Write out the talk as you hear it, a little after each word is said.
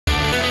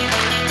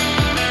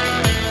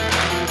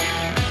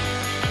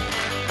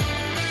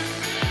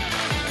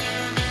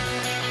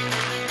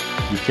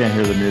can't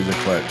hear the music,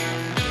 but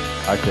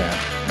I can.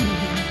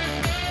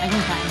 I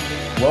can find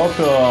you.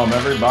 Welcome,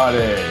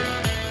 everybody,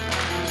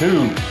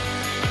 to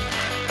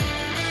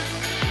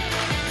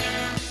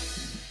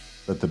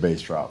Let the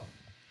Bass Drop.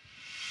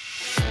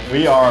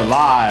 We are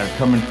live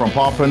coming from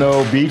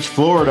Pompano Beach,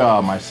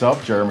 Florida.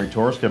 Myself, Jeremy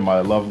Torsk, and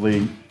my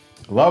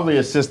lovely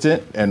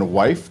assistant and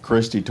wife,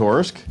 Christy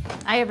Torsk.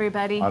 Hi,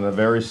 everybody. On a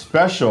very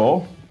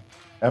special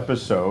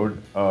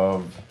episode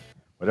of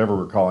whatever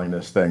we're calling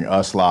this thing,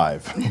 Us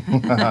Live,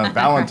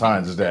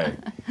 Valentine's Day.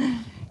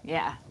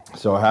 Yeah.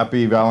 So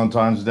happy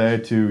Valentine's Day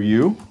to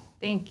you.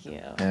 Thank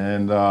you.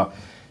 And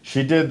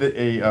she did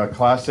a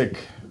classic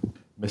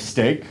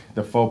mistake,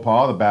 the faux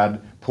pas, the bad,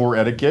 poor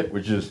etiquette,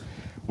 which is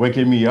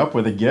waking me up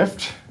with a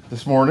gift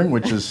this morning,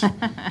 which is,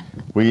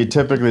 we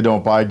typically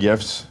don't buy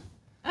gifts.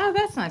 Oh,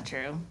 that's not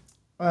true.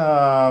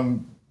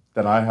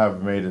 That I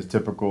have made a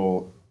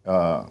typical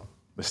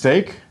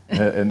mistake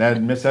and that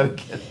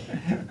misetiquette.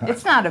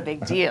 It's not a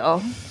big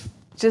deal.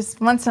 Just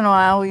once in a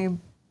while we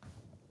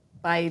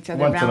buy each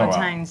other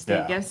Valentine's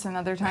Day gifts, and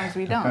other times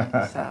we don't.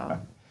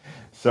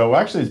 So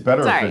actually, it's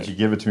better if you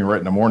give it to me right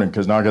in the morning,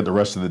 because now I got the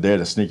rest of the day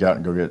to sneak out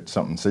and go get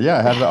something. So yeah,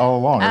 I had it all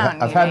along.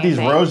 I've had these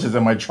roses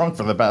in my trunk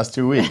for the past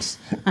 2 weeks.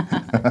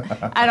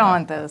 I don't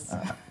want those.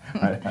 No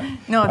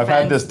offense. I've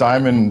had this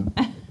diamond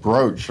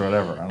brooch or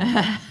whatever.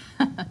 I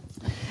don't know.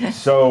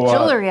 So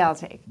jewelry, I'll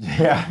take.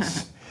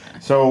 Yes.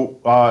 So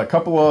a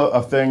couple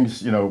of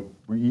things, you know,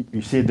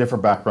 you see a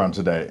different background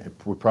today.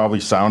 We probably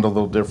sound a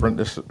little different.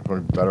 This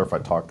would be better if I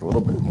talked a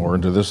little bit more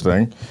into this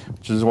thing,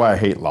 which is why I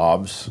hate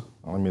lavs.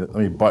 Let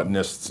me button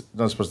this. It's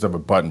not supposed to have a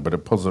button, but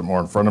it pulls it more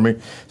in front of me.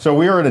 So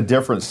we are in a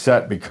different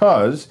set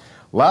because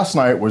last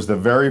night was the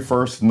very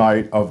first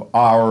night of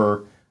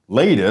our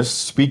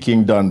latest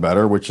Speaking Done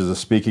Better, which is a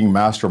speaking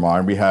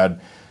mastermind. We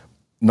had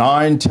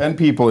 9-10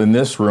 people in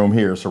this room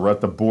here, so we're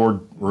at the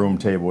boardroom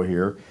table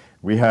here.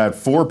 We had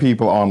 4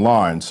 people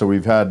online, so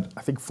we've had,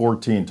 I think,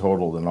 14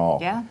 total in all.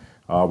 Yeah.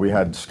 We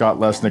had Scott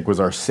Lesnick was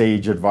our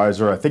sage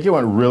advisor. I think it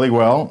went really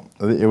well.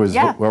 It was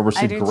well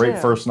received. Great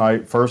first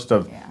night, first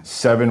of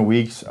 7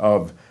 weeks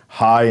of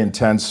high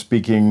intense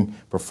speaking,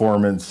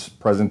 performance,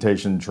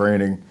 presentation,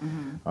 training.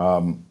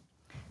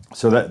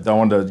 So that I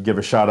wanted to give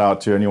a shout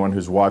out to anyone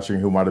who's watching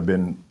who might have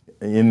been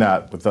in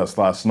that with us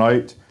last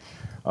night.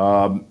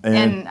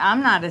 And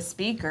I'm not a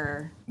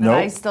speaker, but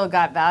I still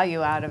got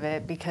value out of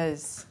it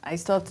because I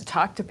still have to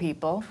talk to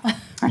people.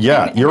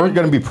 Yeah, you're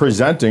going to be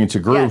presenting to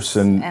groups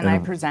and I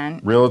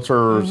present.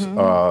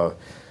 Realtors,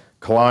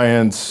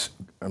 clients,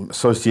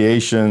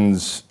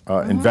 associations,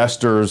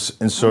 investors,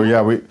 and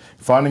so we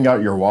finding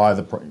out your why,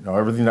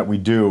 everything that we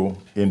do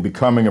in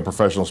becoming a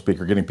professional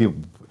speaker, getting people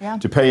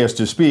to pay us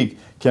to speak,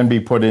 can be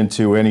put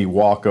into any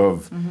walk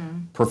of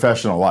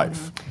professional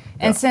life.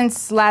 And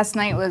since last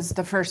night was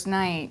the first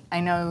night, I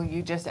know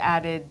you just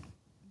added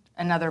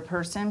another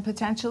person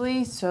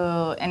potentially,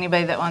 so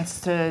anybody that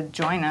wants to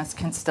join us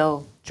can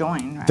still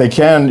join, right? They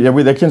can,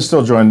 they can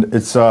still join.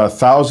 It's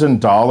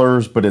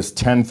 $1,000, but it's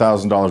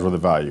 $10,000 worth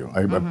of value.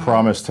 I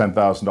promised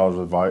 $10,000 worth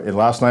of value. And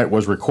last night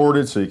was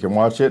recorded, so you can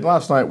watch it. And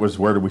last night was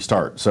Where Did We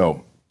Start?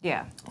 So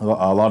a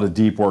lot of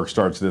deep work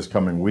starts this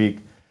coming week.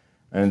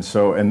 And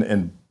so,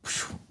 and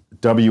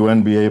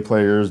WNBA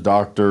players,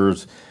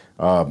 doctors,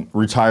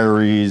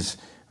 retirees,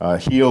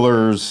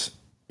 healers,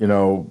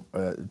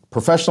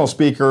 professional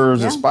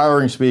speakers,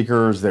 aspiring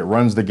speakers, that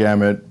runs the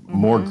gamut.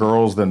 More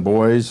girls than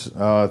boys,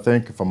 I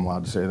think, if I'm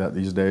allowed to say that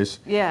these days.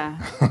 Yeah.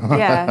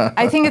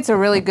 I think it's a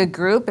really good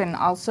group, and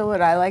also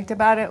what I liked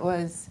about it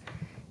was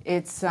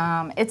it's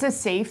a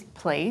safe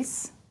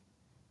place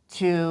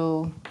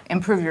to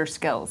improve your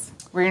skills,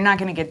 where you're not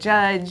going to get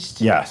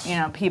judged. Yes.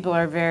 People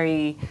are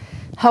very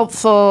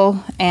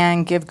helpful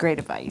and give great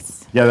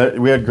advice. Yeah,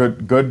 we had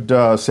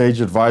good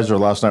sage advisor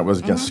last night was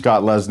against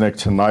Scott Lesnick.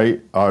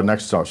 Tonight,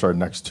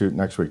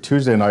 next week,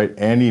 Tuesday night,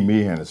 Annie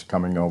Meehan is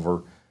coming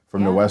over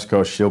from the West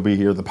Coast. She'll be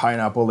here, the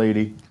Pineapple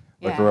Lady.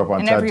 Look her up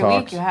on TED Talks. And every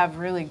week you have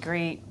really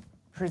great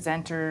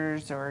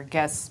presenters or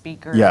guest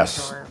speakers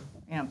or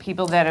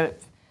people that have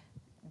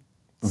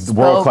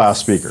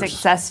world-class speakers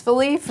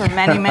successfully for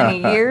many, many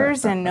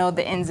years and know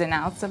the ins and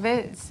outs of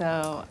it.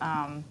 So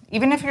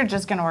even if you're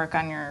just going to work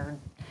on your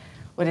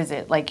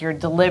like your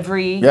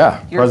delivery,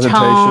 your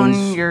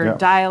tone, your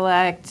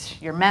dialect,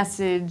 your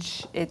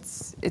message,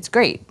 it's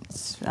great.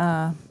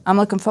 I'm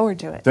looking forward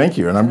to it. Thank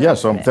you,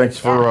 and thanks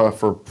for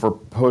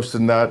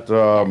posting that.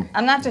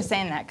 I'm not just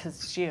saying that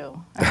because it's you.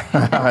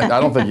 I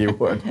don't think you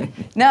would.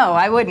 No,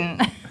 I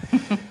wouldn't.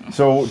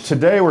 So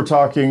today we're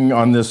talking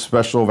on this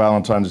special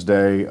Valentine's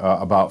Day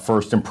about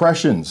first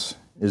impressions.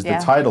 Is the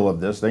title of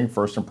this thing?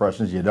 First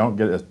impressions. You don't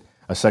get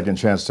a second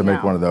chance to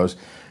make one of those.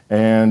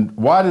 And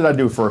why did I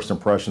do first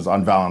impressions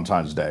on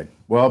Valentine's Day?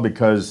 Well,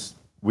 because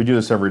we do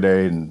this every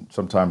day, and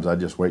sometimes I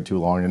just wait too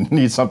long and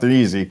need something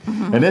easy.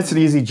 And it's an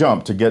easy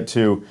jump to get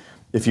to,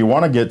 if you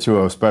want to get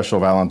to a special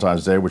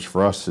Valentine's Day, which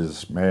for us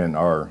is,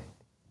 our,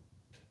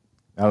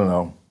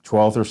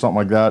 12th or something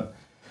like that,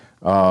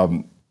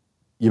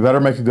 you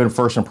better make a good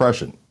first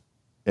impression.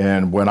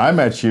 And when I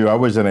met you, I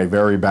was in a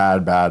very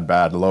bad,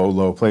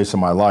 low place in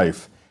my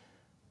life.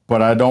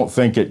 but I don't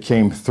think it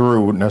came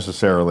through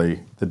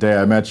necessarily the day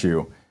I met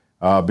you,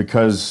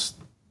 because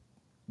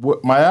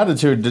my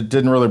attitude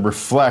didn't really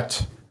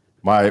reflect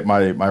my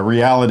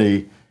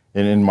reality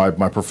in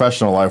my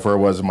professional life, where it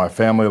was in my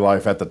family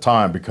life at the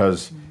time,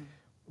 because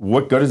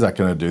what good is that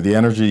going to do? The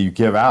energy you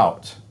give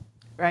out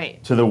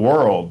to the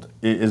world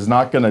is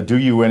not going to do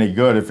you any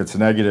good if it's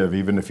negative,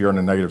 even if you're in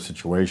a negative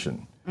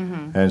situation.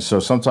 And so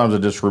sometimes I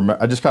just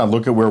kind of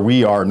look at where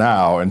we are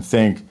now and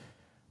think,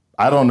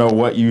 I don't know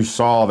what you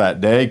saw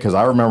that day, because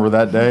I remember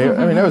that day.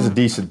 I mean, it was a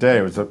decent day.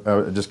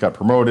 I just got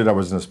promoted. I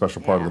was in a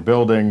special part of the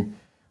building.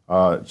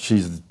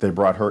 They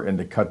brought her in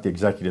to cut the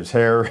executive's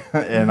hair,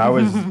 and I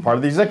was part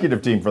of the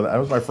executive team for that. That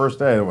was my first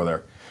day over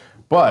there.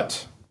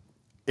 But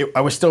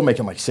I was still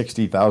making like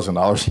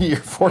 $60,000 a year,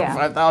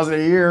 $45,000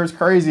 a year. It's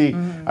crazy.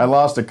 I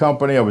lost a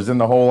company. I was in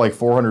the hole like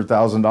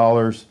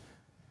 $400,000,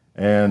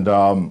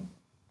 and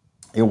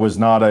it was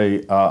not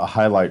a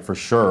highlight for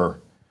sure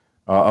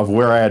of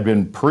where I had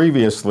been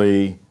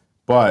previously,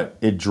 but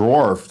it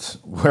dwarfed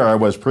where I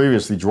was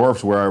previously,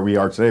 dwarfs where we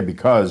are today,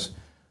 because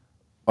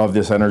of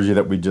this energy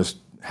that we just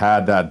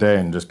had that day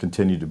and just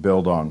continued to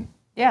build on.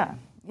 Yeah.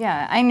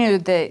 I knew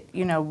that,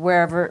 you know,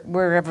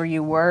 wherever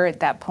you were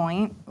at that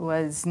point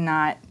was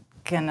not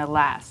gonna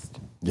last.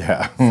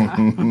 Yeah.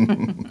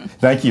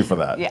 Thank you for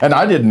that. Yeah. And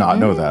I did not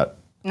know that.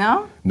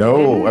 No?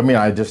 No, I mean,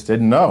 I just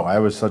didn't know. I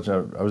was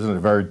in a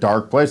very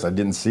dark place. I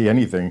didn't see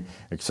anything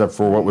except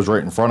for what was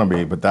right in front of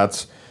me. But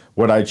that's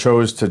what I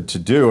chose to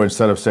do,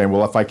 instead of saying,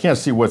 well, if I can't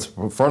see what's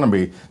in front of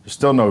me, there's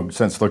still no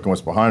sense looking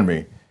what's behind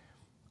me.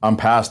 I'm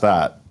past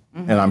that,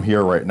 and I'm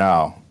here right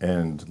now,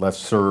 and let's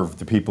serve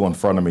the people in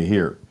front of me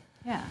here.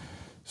 Yeah.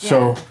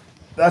 So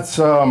that's...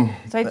 So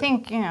I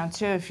think, you know,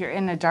 too, if you're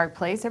in a dark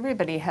place,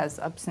 everybody has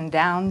ups and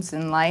downs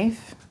in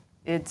life.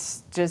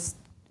 It's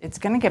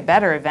going to get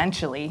better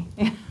eventually.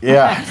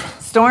 Yeah.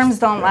 Storms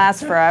don't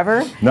last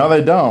forever. No,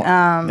 they don't.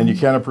 And you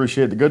can't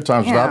appreciate the good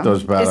times without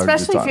those bad times.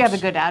 Especially if you have a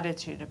good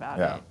attitude about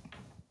it.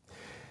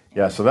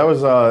 Yeah, so that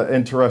was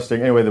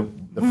interesting. Anyway,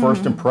 the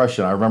first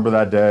impression, I remember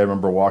that day. I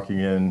remember walking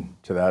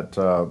into that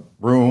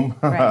room.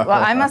 Right.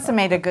 Well, I must have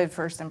made a good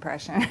first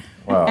impression.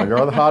 Well,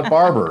 you're the hot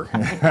barber.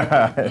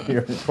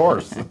 Of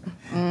course.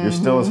 You're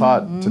still as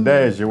hot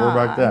today as you were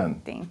back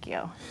then. Thank you.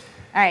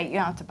 All right, you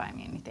don't have to buy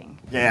me anything.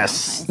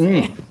 Yes.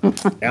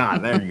 Yeah,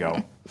 there you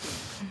go.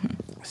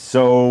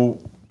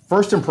 So,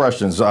 first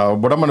impressions.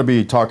 What I'm going to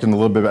be talking a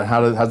little bit about, how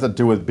does that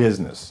do with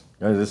business?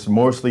 This is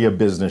mostly a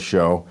business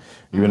show,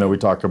 even though we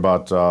talk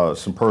about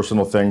some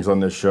personal things on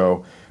this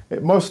show.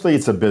 Mostly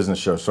it's a business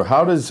show. So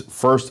how does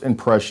first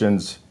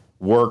impressions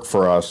work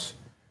for us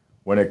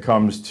when it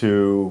comes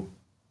to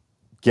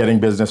getting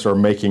business or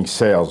making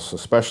sales,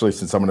 especially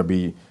since I'm going to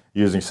be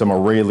using some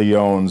of Ray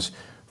Leone's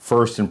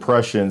first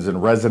impressions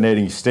and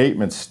resonating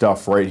statement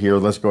stuff right here.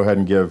 Let's go ahead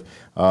and give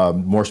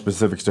more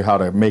specifics to how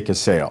to make a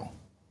sale.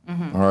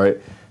 All right.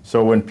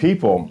 So when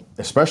people,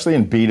 especially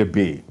in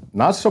B2B,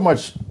 not so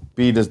much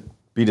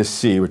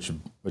B2C,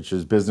 which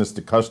is business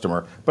to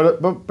customer,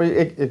 but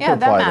it can apply that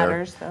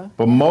matters, there.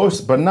 Though.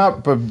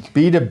 But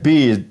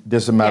B2B,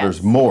 this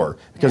matters more,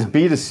 because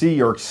B2C,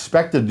 you're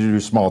expected to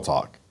do small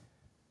talk.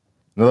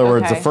 In other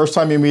words, the first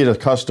time you meet a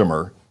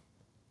customer,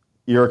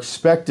 you're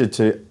expected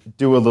to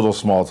do a little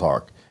small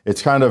talk.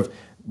 It's kind of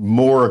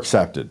more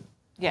accepted.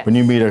 Yes. When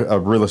you meet a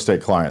real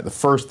estate client, the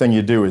first thing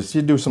you do is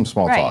you do some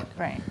small talk.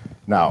 Right.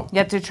 Now you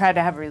have to try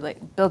to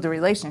build a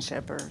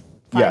relationship or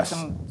find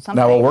something.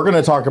 Now what we're going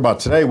to talk about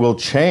today will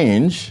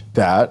change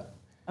that.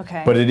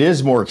 Okay. But it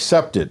is more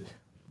accepted.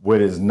 What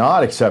is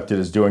not accepted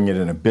is doing it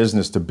in a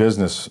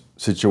business-to-business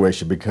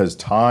situation, because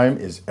time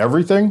is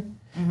everything.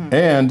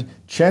 And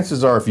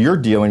chances are, if you're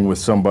dealing with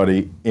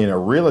somebody in a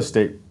real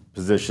estate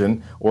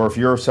position, or if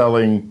you're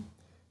selling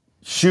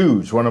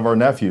shoes, one of our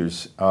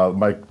nephews,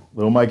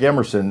 little Mike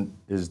Emerson,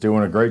 is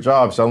doing a great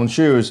job selling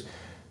shoes.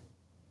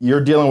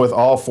 You're dealing with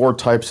all four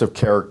types of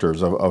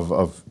characters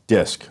of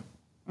DISC.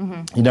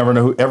 You never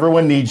know who.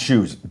 Everyone needs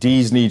shoes.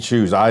 D's need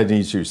shoes. I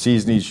need shoes.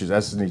 C's need shoes.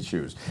 S's need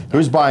shoes.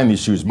 Who's buying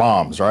these shoes?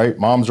 Moms, right?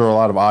 Moms are a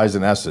lot of I's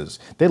and S's.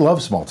 They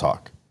love small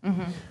talk.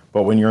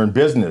 But when you're in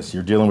business,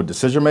 you're dealing with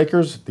decision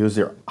makers. Those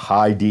are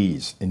high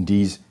D's, and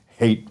D's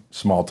hate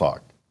small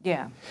talk.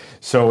 Yeah.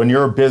 So when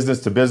you're a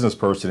business-to-business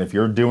person, if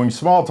you're doing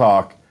small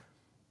talk,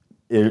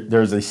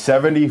 there's a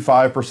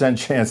 75%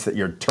 chance that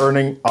you're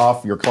turning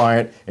off your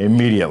client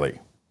immediately.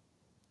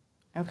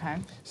 Okay.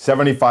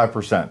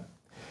 75%.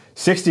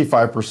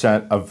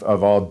 65%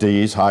 of all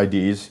D's, high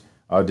D's,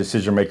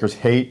 decision makers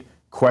hate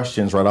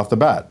questions right off the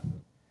bat.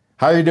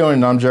 How are you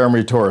doing? I'm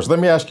Jeremy Torres. Let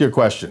me ask you a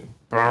question.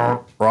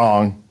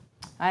 Wrong.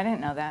 I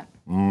didn't know that.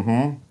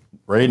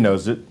 Ray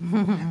knows it.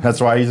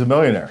 That's why he's a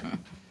millionaire.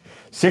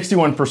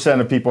 61%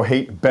 of people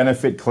hate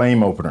benefit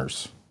claim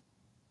openers.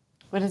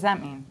 What does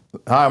that mean?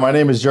 Hi, my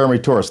name is Jeremy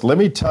Torres. Let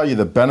me tell you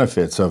the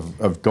benefits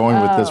of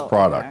going with this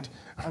product.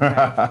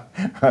 Okay.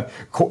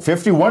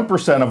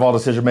 51% of all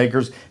decision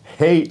makers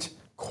hate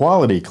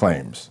quality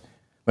claims.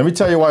 Let me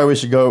tell you why we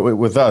should go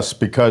with us,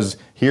 because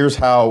here's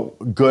how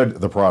good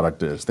the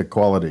product is, the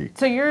quality.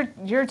 So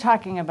you're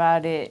talking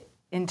about it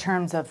in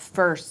terms of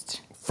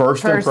first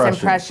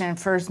impression,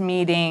 first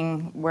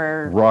meeting,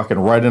 where rocking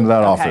right into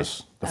that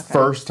office the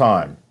first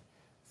time.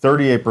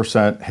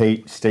 38%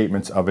 hate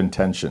statements of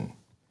intention.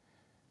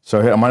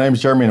 So hey, my name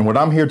is Jeremy, and what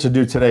I'm here to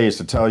do today is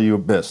to tell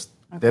you this.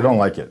 They don't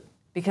like it.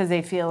 Because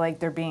they feel like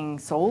they're being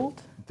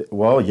sold?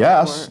 Well,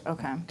 yes.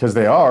 Because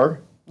they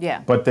are.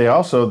 Yeah. But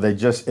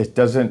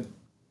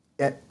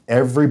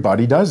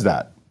everybody does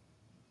that.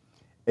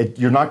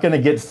 You're not going to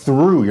get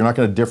through. You're not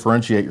going to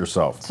differentiate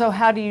yourself. So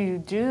how do you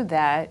do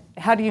that?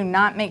 How do you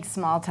not make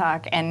small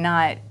talk and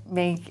not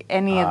make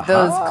any of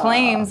those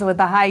claims with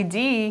a high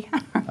D?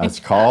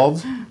 That's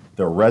called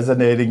the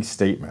resonating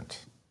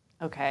statement.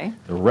 Okay.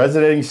 The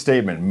resonating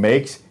statement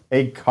makes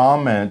a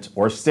comment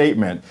or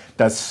statement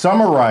that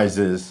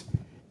summarizes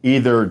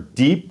either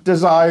deep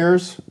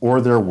desires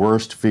or their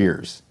worst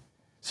fears.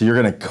 So you're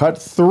going to cut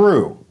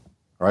through,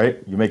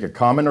 right? You make a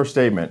comment or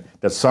statement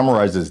that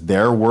summarizes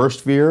their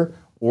worst fear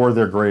or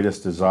their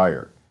greatest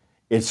desire.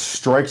 It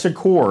strikes a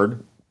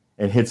chord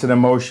and hits an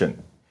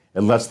emotion.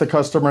 It lets the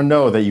customer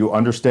know that you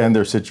understand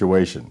their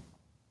situation.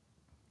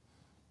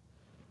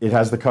 It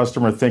has the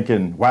customer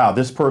thinking, wow,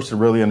 this person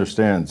really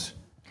understands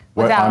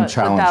what I'm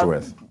challenged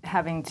with.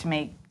 Having to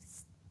make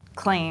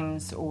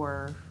claims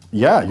or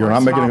you're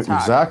not making it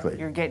exactly.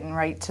 You're getting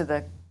right to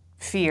the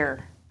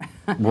fear.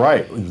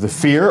 Right, the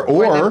fear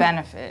or the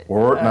benefit,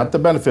 or not the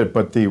benefit,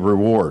 but the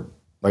reward.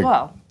 Like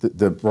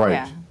the right.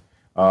 Yeah.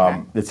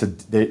 Okay. It's a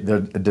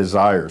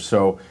desire.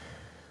 So,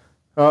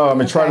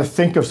 and try to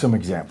think of some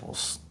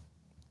examples.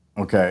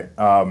 Okay.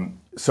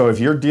 So if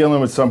you're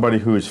dealing with somebody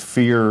who is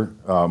fear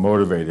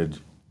motivated,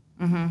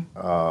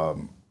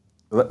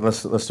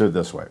 let's do it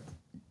this way.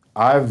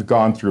 I've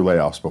gone through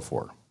layoffs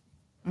before.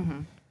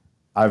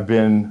 I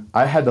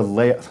had to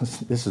lay.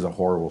 This is a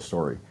horrible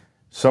story.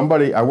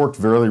 I worked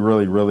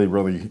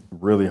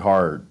really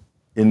hard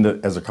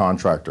as a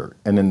contractor,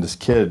 and then this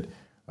kid,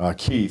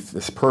 Keith,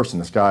 this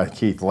guy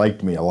Keith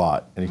liked me a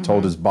lot, and he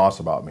told his boss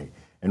about me.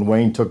 And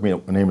Wayne took me.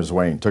 My name is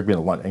Wayne. Took me to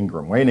lunch.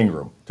 Wayne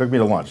Ingram took me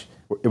to lunch.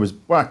 It was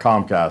not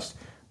Comcast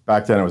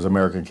back then. It was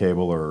American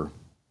Cable or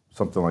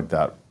something like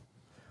that.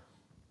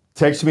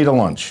 Takes me to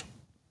lunch.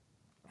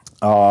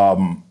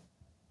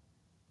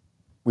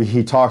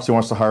 He talks. He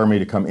wants to hire me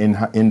to come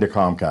into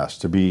Comcast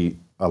to be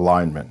a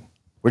lineman,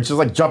 which is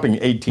like jumping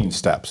 18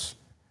 steps.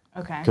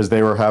 Okay. Because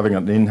they were having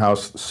an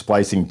in-house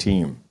splicing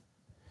team.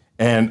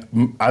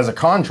 And as a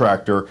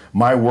contractor,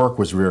 my work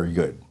was very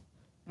good.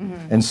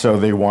 And so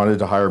they wanted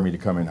to hire me to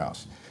come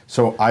in-house.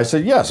 So I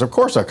said, yes, of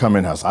course I'll come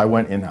in-house. I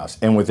went in-house.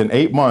 And within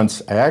 8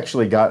 months, I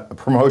actually got a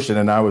promotion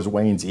and I was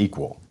Wayne's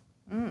equal.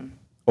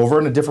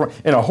 Over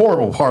in a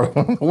horrible part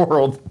of the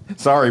world.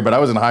 Sorry, but I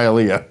was in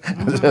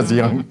Hialeah as a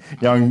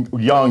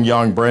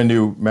young, brand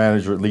new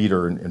manager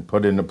leader and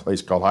put in a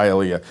place called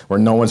Hialeah where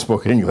no one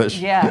spoke English.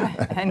 Yeah,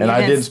 and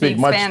I didn't speak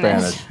much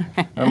Spanish.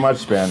 Much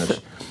Spanish.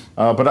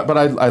 But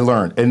I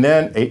learned. And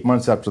then 8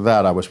 months after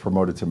that, I was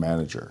promoted to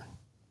manager.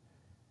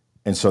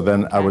 And so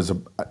then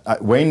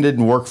Wayne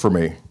didn't work for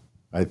me.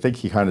 I think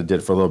he kind of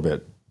did for a little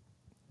bit,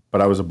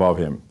 but I was above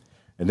him.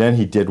 And then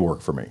he did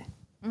work for me.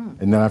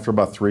 And then after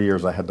about 3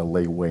 years, I had to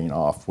lay Wayne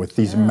off with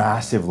these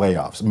massive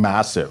layoffs,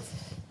 massive.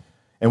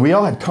 And we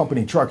all had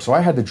company trucks, so I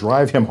had to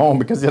drive him home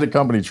because he had a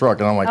company truck.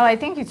 And I'm like, I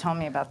think you told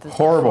me about this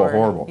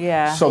horrible.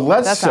 Yeah. So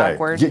let's say,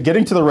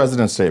 getting to the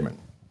resident statement,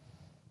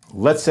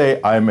 let's say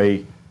I'm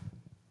a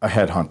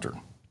headhunter,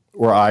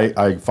 where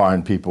I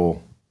find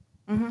people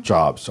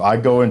jobs. So I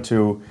go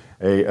into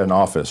an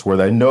office where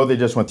they know they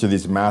just went through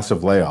these massive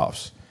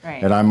layoffs.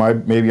 Right.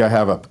 And maybe I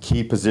have a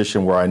key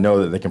position where I know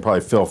that they can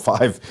probably fill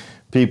 5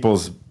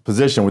 people's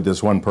position with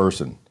this one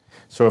person.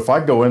 So if I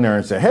go in there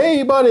and say,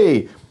 hey,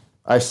 buddy,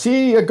 I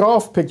see a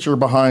golf picture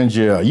behind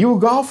you. You a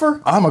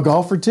golfer? I'm a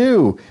golfer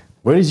too.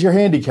 What is your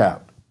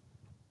handicap?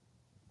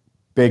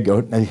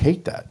 I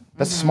hate that.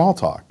 That's small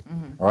talk.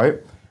 All right?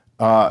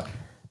 I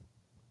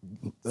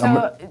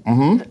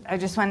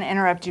just want to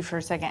interrupt you for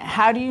a second.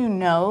 How do you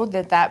know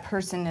that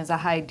person is a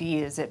high D?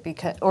 Is it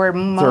because, or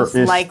most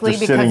likely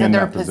because of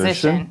their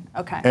position?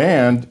 Okay.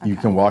 And you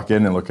can walk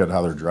in and look at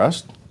how they're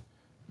dressed.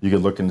 You can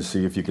look in to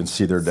see if you can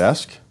see their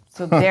desk.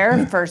 So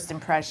their first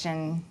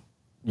impression.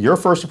 Your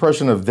first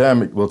impression of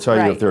them will tell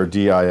you if they're a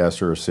D, I,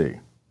 S, or a C.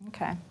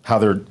 Okay.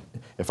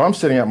 If I'm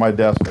sitting at my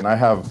desk and I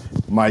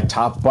have my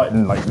top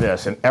button like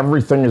this and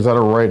everything is at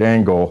a right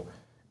angle,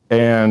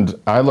 and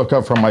I look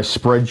up from my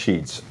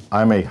spreadsheets,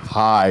 I'm a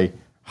high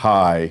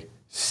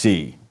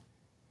C.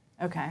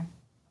 Okay.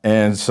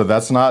 And so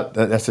that's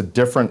a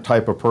different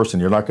type of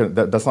person.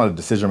 That's not a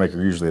decision maker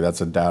usually.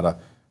 That's a data,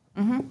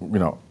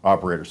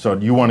 operator. So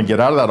you want to get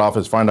out of that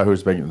office, find out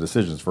who's making the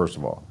decisions first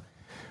of all.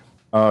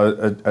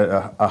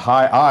 A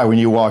high I, when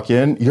you walk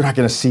in, you're not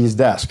going to see his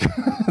desk.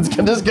 It's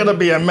just going to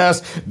be a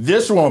mess.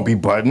 This won't be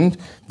buttoned.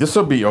 This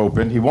will be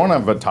open. He won't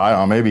have a tie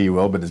on. Maybe he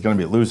will, but it's going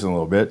to be loose in a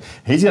little bit.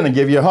 He's going to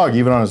give you a hug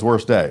even on his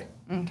worst day.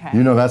 Okay.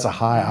 That's a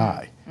high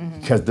I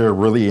because they're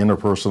really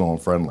interpersonal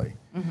and friendly.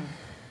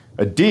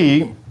 A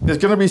D is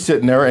going to be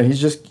sitting there, and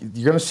you're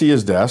going to see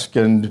his desk,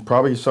 and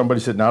probably somebody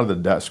sitting out of the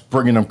desk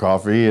bringing him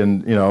coffee,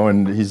 and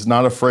and he's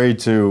not afraid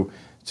to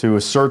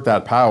assert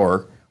that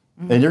power,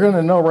 and you're going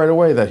to know right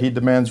away that he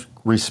demands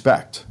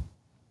respect.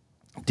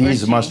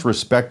 D's must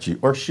respect you,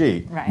 or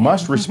she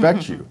must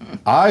respect you.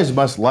 I's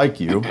must like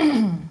you.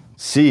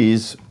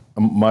 C's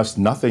must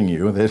nothing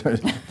you. This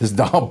is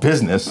all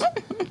business.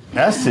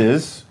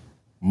 S's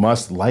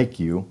must like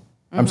you.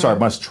 I'm sorry,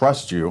 must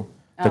trust you.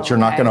 That you're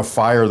not going to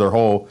fire their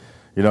whole,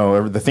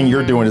 the thing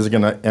you're doing is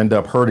going to end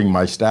up hurting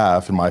my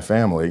staff and my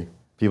family.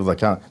 People that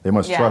count, they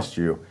must trust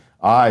you.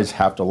 I's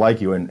have to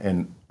like you,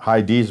 and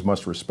high D's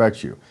must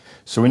respect you.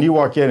 So when you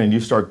walk in and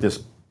you start this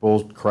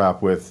bull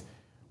crap with,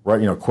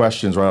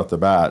 questions right off the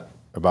bat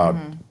about,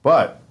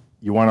 but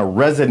you want to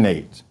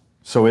resonate.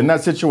 So in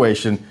that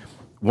situation,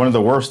 one of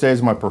the worst days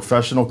of my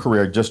professional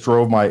career, I just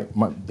drove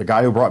the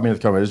guy who brought me to the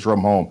company, I just drove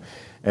him home,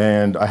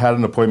 and I had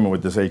an appointment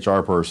with this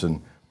HR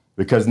person.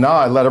 Because now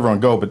I let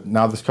everyone go, but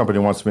now this company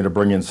wants me to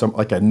bring in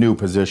a new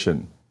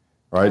position,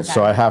 right? Okay.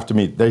 So I have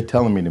to they're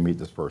telling me to meet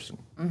this person.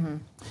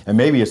 And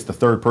maybe it's the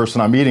third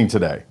person I'm meeting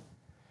today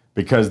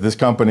because this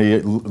company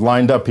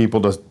lined up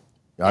people to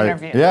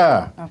interview.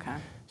 Yeah. Okay.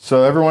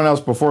 So everyone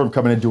else before them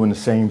coming in doing the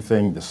same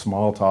thing, the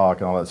small talk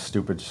and all that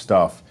stupid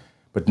stuff.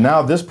 But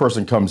now this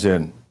person comes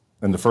in,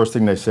 and the first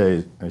thing they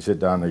say, they sit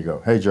down and they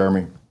go, "Hey,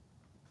 Jeremy,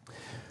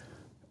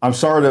 I'm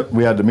sorry that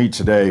we had to meet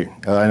today.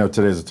 I know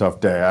today's a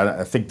tough day.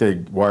 I think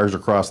the wires are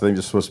crossed. I think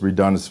it's supposed to be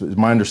done. It's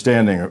my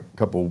understanding a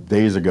couple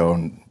days ago,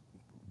 and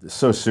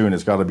so soon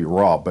it's got to be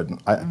raw. But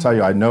I tell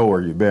you, I know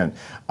where you've been.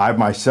 I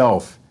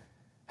myself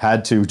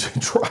had to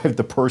drive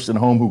the person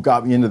home who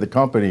got me into the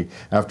company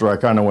after I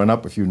kind of went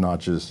up a few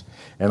notches,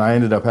 and I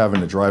ended up having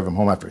to drive him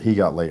home after he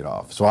got laid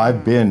off. So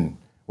I've been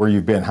where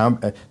you've been.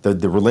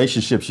 The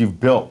relationships you've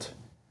built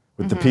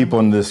with the people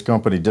in this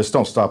company just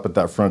don't stop at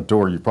that front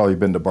door. You've probably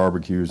been to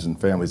barbecues and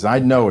families. I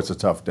know it's a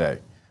tough day,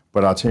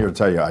 but I'll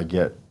tell you, I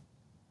get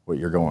what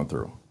you're going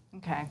through.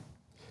 Okay.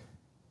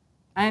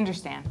 I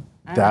understand.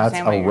 That's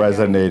a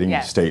resonating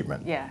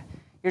statement. Yeah.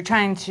 You're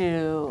trying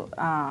to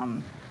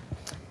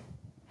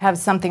have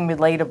something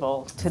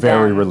relatable to them.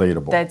 Very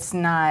relatable. That's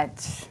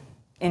not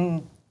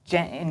ingenuous.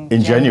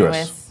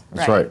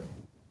 That's right.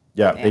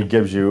 Yeah, it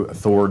gives you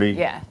authority.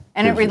 Yeah,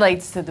 and it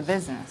relates to the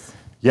business.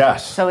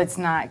 Yes. So it's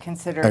not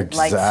considered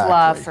like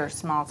fluff or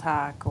small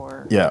talk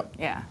or... Yeah.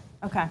 Yeah,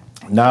 okay.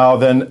 Now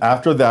then,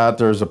 after that,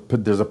 there's a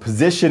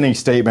positioning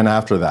statement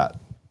after that.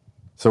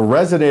 So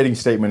resonating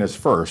statement is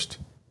first,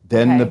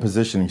 then the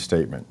positioning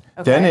statement.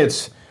 Okay. Then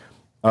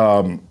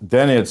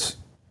it's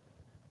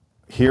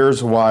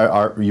here's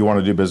why you want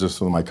to do business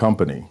with my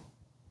company.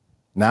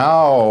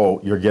 Now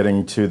you're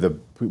getting to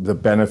the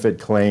benefit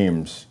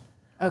claims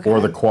or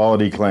the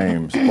quality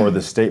claims or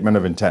the statement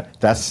of intent.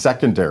 That's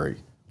secondary.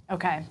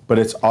 Okay. But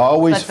it's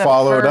always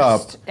followed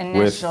up with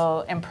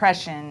initial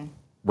impression.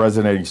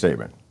 Resonating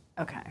statement.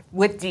 Okay.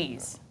 With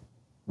D's.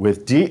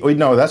 With D,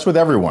 no, that's with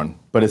everyone,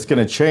 but it's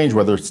going to change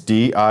whether it's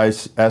D, I,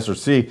 S, or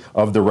C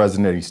of the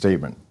resonating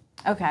statement.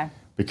 Okay.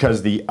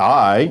 Because the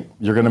I,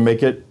 you're going to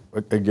make it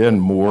again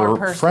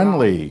more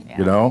friendly.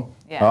 Yeah.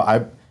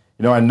 Yeah.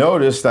 I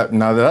noticed that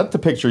now that's the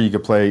picture you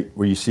could play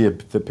where you see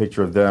the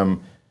picture of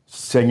them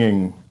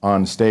singing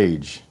on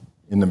stage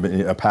in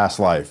a past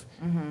life.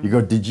 You go,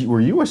 were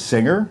you a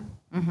singer?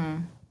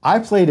 I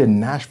played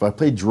in Nashville. I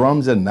played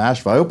drums in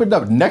Nashville. I opened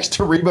up next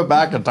to Reba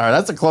McEntire.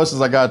 That's the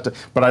closest I got to.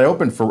 But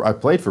I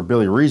played for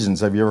Billy Reasons.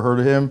 Have you ever heard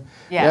of him?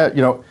 Yeah.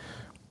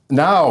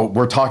 Now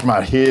we're talking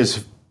about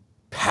his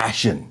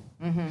passion,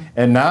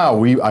 and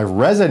now I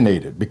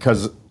resonated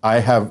because I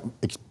have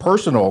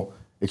personal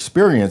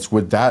experience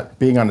with that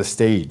being on the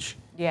stage.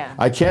 Yeah.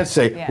 I can't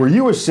say, were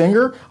you a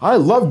singer? I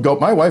love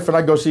my wife and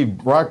I go see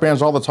rock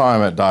bands all the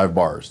time at dive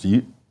bars.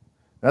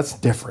 That's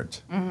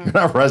different. You're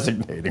not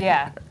resonating.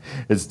 Yeah.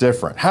 It's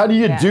different. How do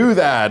you do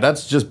that?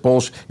 That's just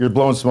bullshit. You're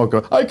blowing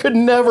smoke. I could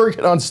never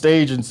get on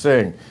stage and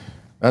sing.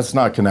 That's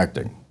not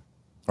connecting.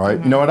 All right.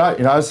 You know what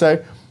I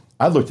say?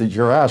 I looked at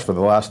your ass for the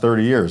last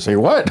 30 years. Say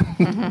what?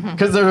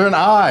 Because they're an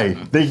I.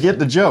 They get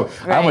the joke.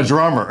 Right. I'm a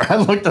drummer. I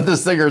looked at the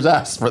singer's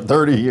ass for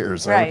 30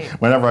 years. Right.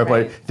 Whenever I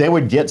played, they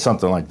would get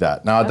something like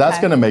that. Now that's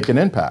going to make an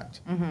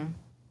impact.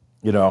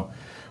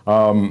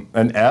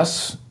 An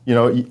S,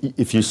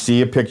 if you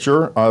see a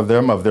picture of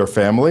them, of their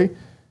family,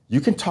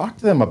 you can talk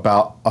to them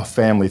about a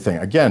family thing.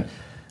 Again,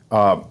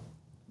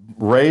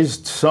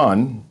 Ray's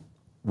son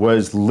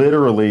was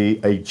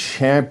literally a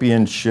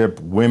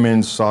championship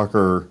women's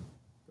soccer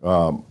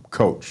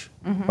coach,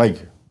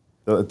 like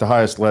at the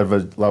highest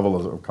level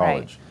of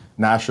college,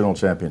 national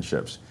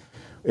championships.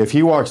 If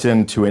he walks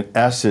into an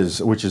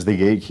S's, which is the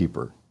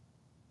gatekeeper,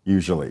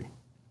 usually,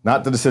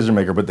 not the decision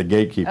maker, but the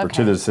gatekeeper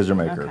to the decision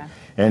maker. Okay.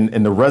 And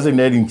in the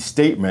resonating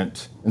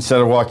statement,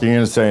 instead of walking in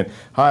and saying,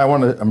 "Hi,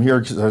 I'm here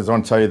because I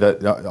want to tell you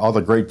that all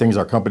the great things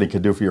our company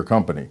could do for your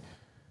company,"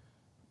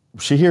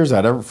 she hears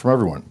that from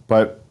everyone.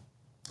 But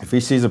if he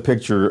sees a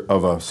picture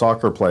of a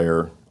soccer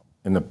player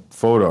in the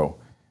photo,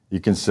 you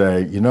can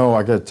say,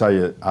 I got to tell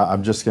you,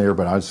 I'm just here,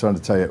 but I just wanted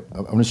to tell you,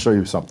 I'm going to show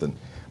you something.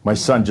 My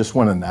son just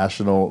won a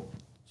national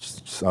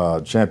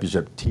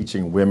championship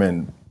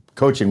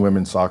coaching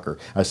women's soccer.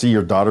 I see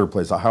your daughter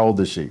plays. How old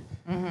is she?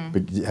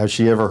 Has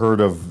she ever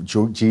heard of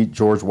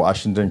George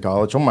Washington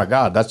College? Oh my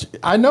God,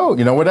 I know,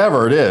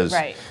 whatever it is.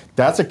 Right.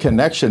 That's a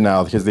connection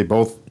now because they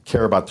both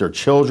care about their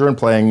children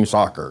playing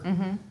soccer.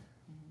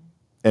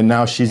 And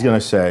now she's going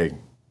to say,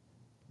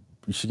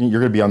 you're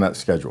going to be on that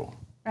schedule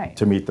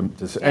to meet them.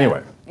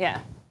 Anyway.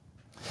 Yeah.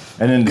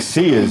 And then the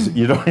C is,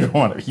 you don't even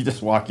want to, you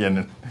just walk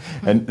in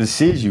and the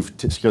C is you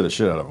scare the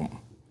shit out of them.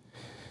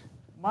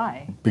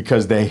 Why?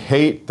 Because they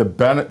hate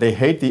they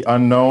hate the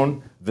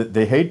unknown,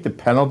 they hate the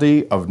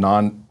penalty of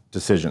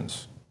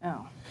non-decisions.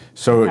 Oh.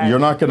 So you're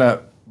not going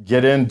to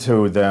get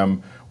into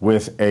them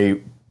with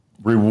a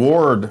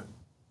reward.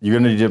 You're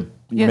going to need to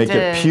make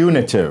it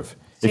punitive.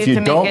 So if you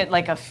don't make it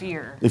like a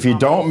fear. If you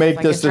don't make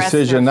this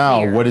decision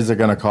now, what is it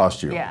going to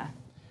cost you? Yeah.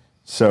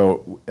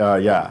 So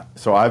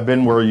So I've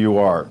been where you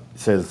are.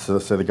 Say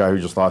the guy who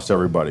just lost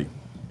everybody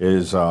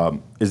is a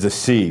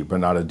C, but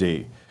not a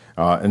D.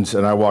 And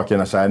I walk in,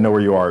 I say, I know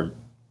where you are.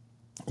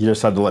 You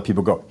just had to let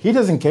people go. He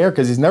doesn't care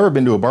because he's never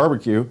been to a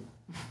barbecue.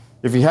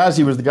 If he has,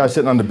 he was the guy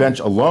sitting on the bench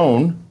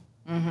alone,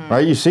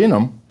 right? You've seen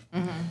him.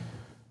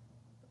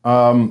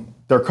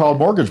 They're called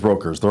mortgage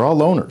brokers. They're all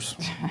loners.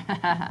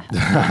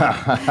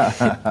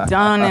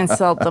 Don't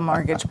insult the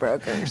mortgage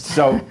brokers.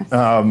 So,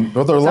 well,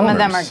 they're loners. Some of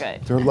them are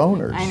good. They're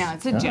loners. I know,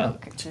 it's a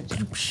joke. It's a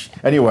joke.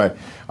 Anyway,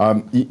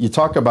 you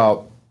talk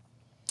about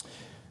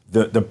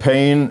the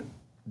pain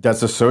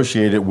that's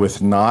associated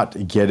with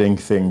not getting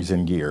things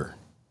in gear,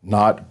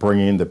 not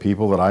bringing the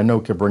people that I know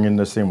can bring in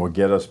this thing will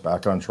get us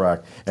back on track.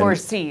 For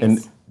C's.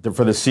 And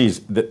for the C's,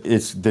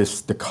 it's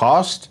the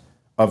cost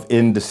of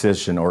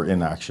indecision or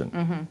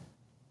inaction.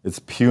 It's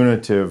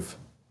punitive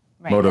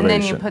motivation.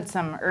 And then you put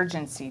some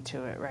urgency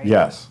to it, right?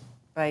 Yes.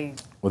 By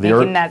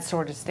making that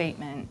sort of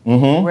statement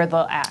where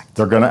they'll act.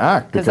 They're going to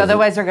act. Because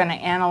otherwise they're going to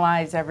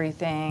analyze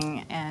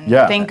everything and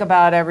think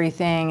about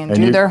everything and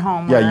do their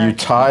homework. Yeah, you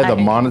tie the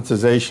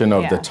monetization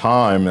of the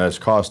time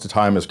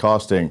time is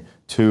costing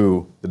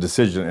to the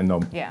decision, and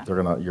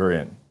you're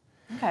in.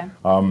 Okay.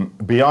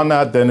 Beyond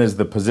that, then, is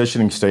the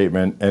positioning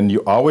statement, and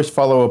you always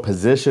follow a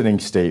positioning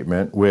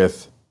statement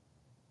with,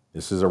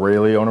 "This is a Ray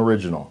Leone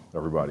original,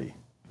 everybody.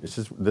 This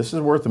is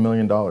worth $1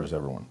 million,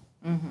 everyone."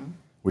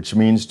 Which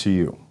means to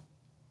you.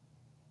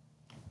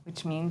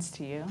 Which means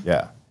to you.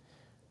 Yeah.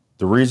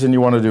 The reason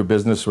you want to do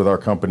business with our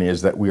company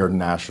is that we are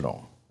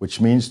national, which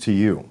means to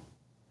you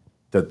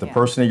that the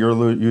person that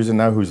you're using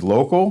now who's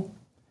local,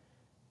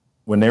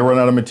 when they run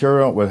out of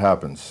material, what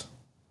happens?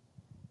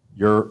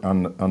 You're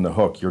on the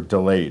hook. You're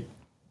delayed.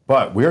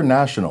 But we're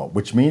national,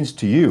 which means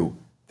to you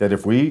that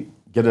if we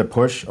get a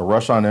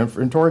rush on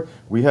inventory,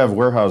 we have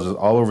warehouses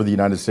all over the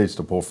United States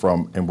to pull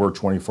from, and we're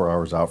 24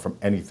 hours out from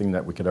anything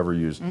that we could ever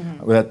use.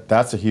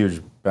 That's a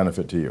huge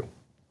benefit to you.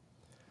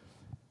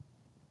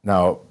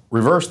 Now,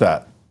 reverse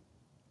that.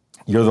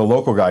 You're the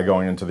local guy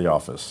going into the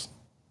office,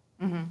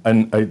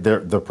 and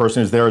the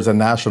person who's there is a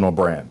national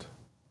brand.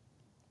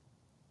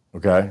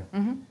 Okay?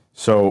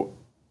 So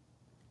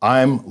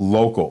I'm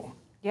local.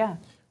 Yeah.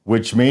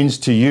 Which means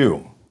to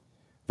you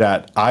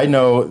that I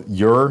know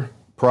your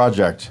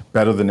project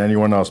better than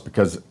anyone else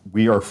because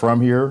we are from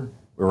here,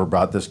 we're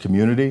about this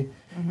community,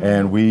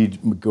 and we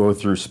go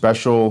through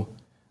special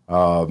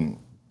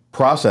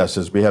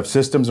processes. We have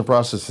systems and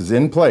processes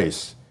in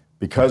place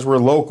because we're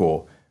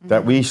local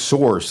that we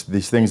source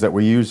these things that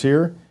we use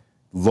here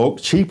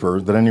cheaper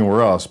than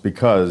anywhere else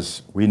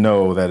because we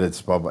know that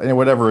it's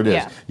whatever it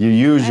is. You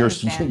use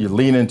you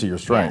lean into your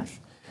strength.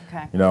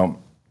 Okay.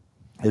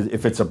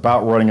 If it's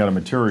about running out of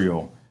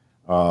material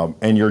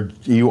and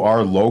you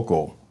are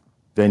local,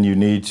 then you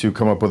need to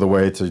come up with a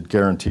way to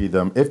guarantee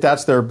them, if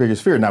that's their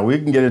biggest fear. Now, we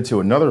can get into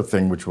another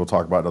thing, which we'll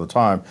talk about another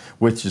time,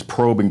 which is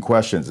probing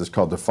questions. It's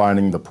called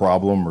defining the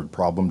problem or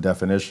problem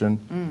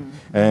definition.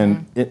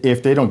 And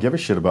if they don't give a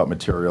shit about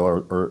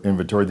material or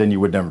inventory, then you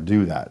would never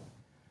do that.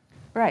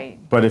 Right.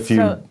 But if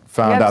you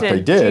found out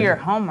they did. You have to do your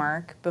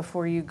homework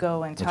before you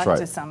go and talk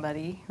to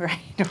somebody, right?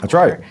 That's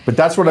right. But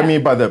that's what I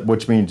mean by that,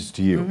 which means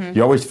to you.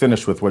 You always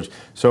finish with which.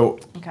 So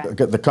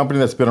the company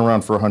that's been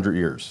around for 100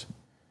 years,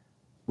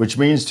 which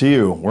means to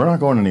you, we're not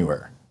going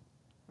anywhere.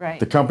 Right.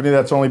 The company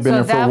that's only been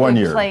there for 1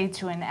 year. So that would play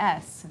to an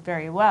S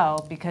very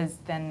well because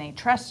then they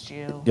trust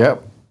you.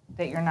 Yep.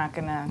 That you're not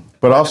going to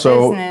go out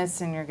of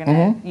business and you're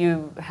going to,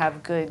 you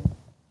have good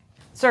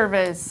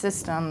service,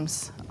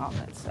 systems, all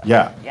that stuff.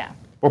 Yeah. Yeah.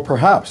 Well,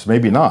 perhaps,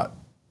 maybe not.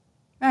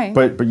 Right.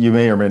 But you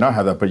may or may not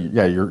have that. But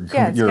you're it's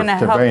going to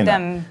help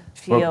them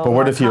feel But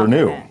what if you're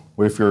new? confident.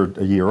 What if you're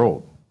a year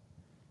old?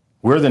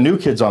 We're the new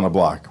kids on the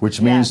block,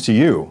 which means to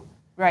you,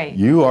 right.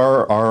 you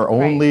are our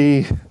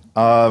only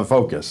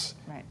focus.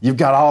 Right. You've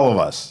got all of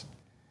us.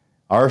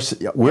 Our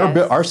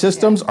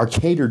systems are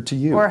catered to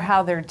you. Or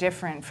how they're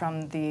different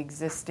from the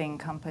existing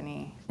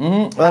company.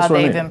 That's how what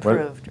they've I mean.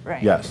 improved.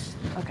 Right. Yes.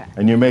 Okay.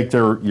 And you make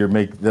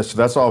this.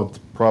 That's all the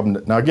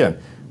problem. Now again,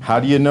 how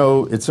do you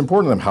know? It's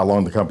important to them how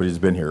long the company's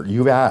been here.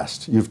 You've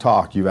asked, you've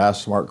talked, you've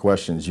asked smart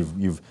questions,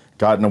 you've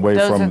gotten away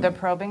from. Those are the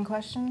probing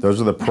questions?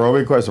 Those are the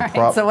probing questions.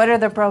 Right, so what are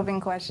the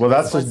probing questions? Well,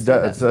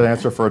 that's an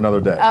answer for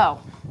another day. Oh.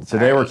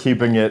 Today we're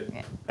keeping it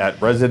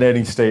at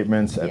resonating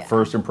statements, at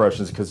first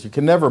impressions, because you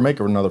can never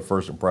make another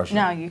first impression.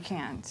 No, you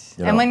can't.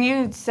 And when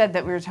you said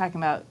that we were talking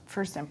about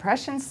first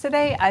impressions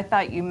today, I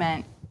thought you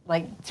meant,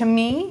 like, to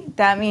me,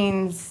 that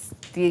means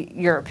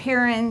your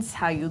appearance,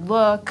 how you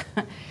look,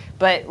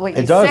 but what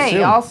you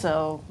say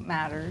also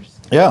matters.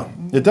 Yeah,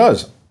 it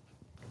does.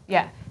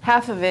 Yeah,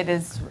 half of it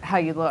is how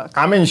you look.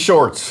 I'm in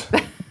shorts.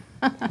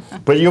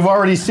 But you've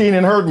already seen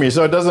and heard me,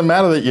 so it doesn't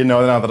matter that you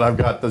know now that I've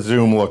got the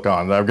Zoom look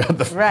on, that I've got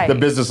the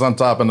business on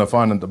top and the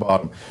fun at the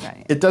bottom.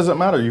 Right. It doesn't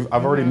matter.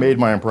 I've already made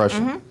my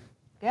impression.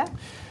 Yeah.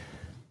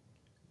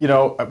 You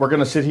know, we're going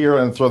to sit here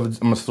and I'm going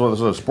to throw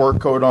the sport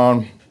coat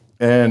on,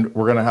 and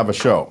we're going to have a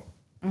show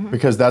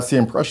because that's the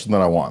impression that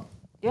I want.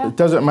 Yeah. It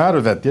doesn't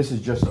matter that this is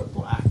just a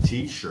black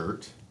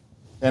T-shirt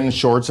and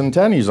shorts and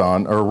tennies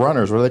on, or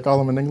runners. What do they call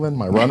them in England?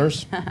 My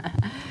runners.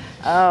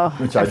 Oh,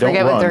 which I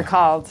forget what they're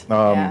called.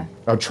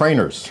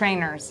 Trainers.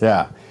 Trainers.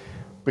 Yeah,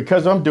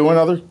 because I'm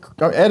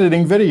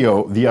editing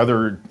video the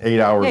other 8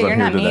 hours. Yeah, you're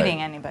not today.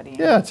 meeting anybody.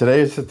 Yeah,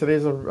 today's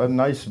a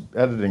nice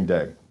editing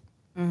day.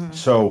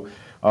 So,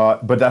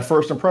 but that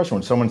first impression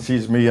when someone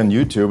sees me on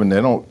YouTube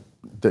and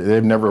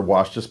they've never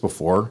watched this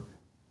before.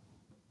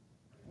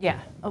 Yeah.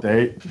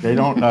 Okay. They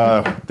don't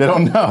know. They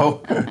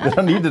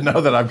don't need to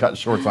know that I've got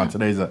shorts on.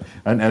 Today's an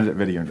edit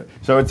video.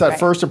 So it's that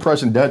first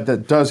impression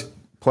that does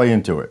play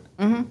into it,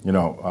 you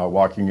know,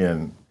 walking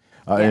in.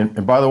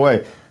 And by the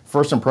way,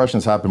 first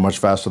impressions happen much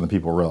faster than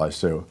people realize,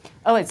 too.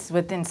 Oh, it's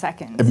within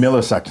seconds.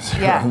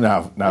 Milliseconds. Yeah,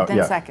 now,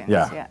 within seconds.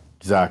 Yeah,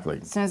 exactly.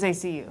 As soon as they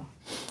see you,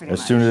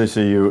 As soon as they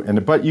see you.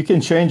 But you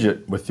can change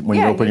it when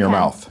you open your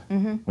mouth.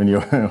 When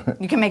you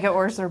can make it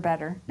worse or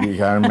better. You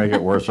can make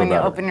it worse or better.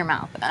 When you open your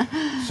mouth.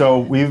 So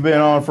we've been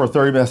on for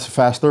 30 minutes,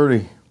 Fast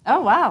 30.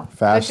 Oh, wow.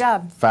 Good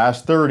job.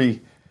 Fast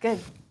 30. Good.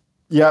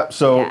 Yeah,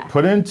 so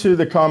put into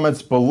the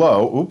comments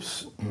below.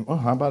 Oops. Oh,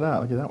 how about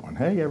that? Look at that one.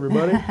 Hey,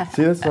 everybody.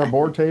 See, this is our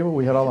board table.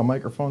 We had all the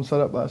microphones set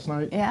up last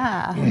night.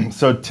 Yeah.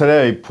 So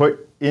today,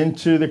 put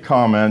into the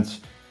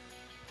comments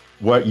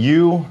what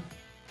you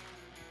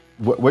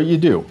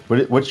do.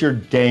 What's your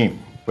game?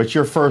 What's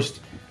your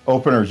first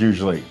openers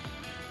usually?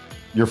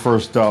 Your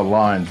first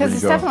lines. Because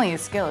it's definitely a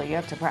skill. You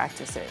have to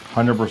practice it.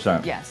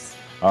 100%. Yes.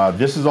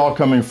 This is all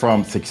coming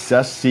from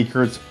Success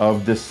Secrets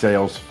of the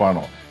Sales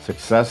Funnel.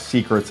 Success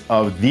Secrets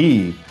of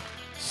the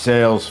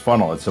Sales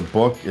Funnel. It's a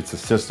book, it's a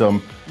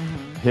system.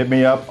 Hit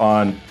me up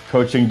on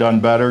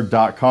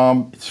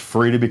coachingdonebetter.com. It's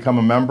free to become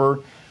a member.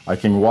 I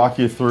can walk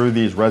you through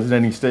these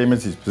resonating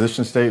statements, these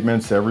position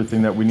statements,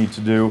 everything that we need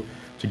to do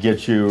to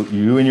get you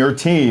and your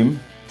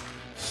team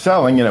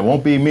selling. And it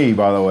won't be me,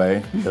 by the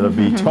way. It'll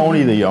be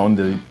Tony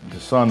the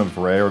son of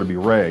Ray, or it'll be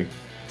Ray,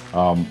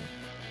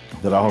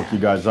 that I'll hook you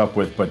guys up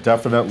with. But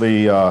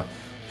definitely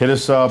hit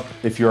us up.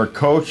 If you're a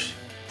coach,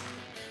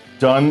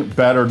 Done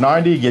Better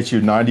 90 gets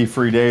you 90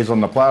 free days on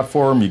the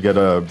platform. You get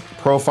a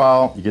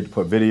profile, you get to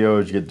put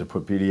videos, you get to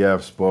put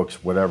PDFs,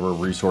 books, whatever,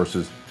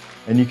 resources.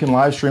 And you can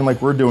live stream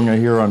like we're doing it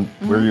here on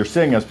where you're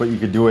seeing us, but you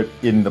could do it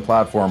in the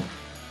platform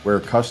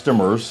where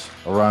customers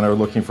around are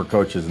looking for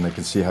coaches and they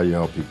can see how you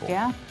help people.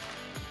 Yeah.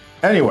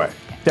 Anyway,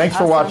 thanks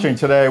for watching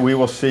today. We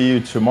will see you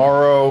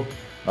tomorrow.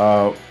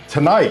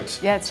 Tonight.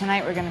 Yeah,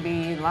 tonight we're going to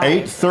be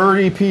live.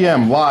 8:30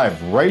 p.m.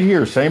 live right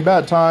here. Same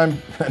bat time,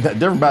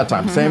 different bat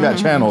time, same bat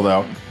channel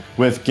though.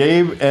 With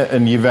Gabe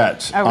and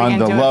Yvette on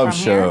the Love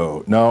Show.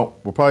 Here? No,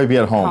 we'll probably be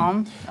at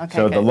home. Okay,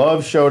 so the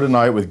Love Show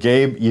tonight with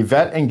Gabe,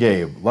 Yvette and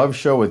Gabe. Love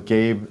Show with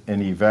Gabe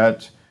and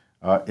Yvette.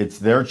 It's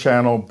their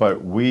channel,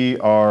 but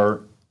we're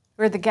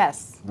the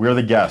guests. We're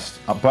the guests,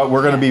 but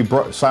we're going to be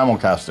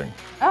simulcasting.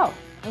 Oh,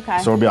 okay.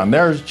 So we'll be on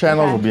their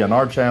channels, we'll be on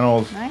our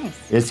channels.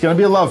 Nice. It's going to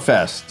be a love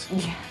fest.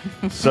 Yeah.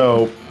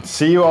 So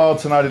see you all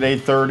tonight at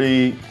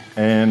 8:30,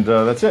 and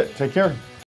that's it. Take care.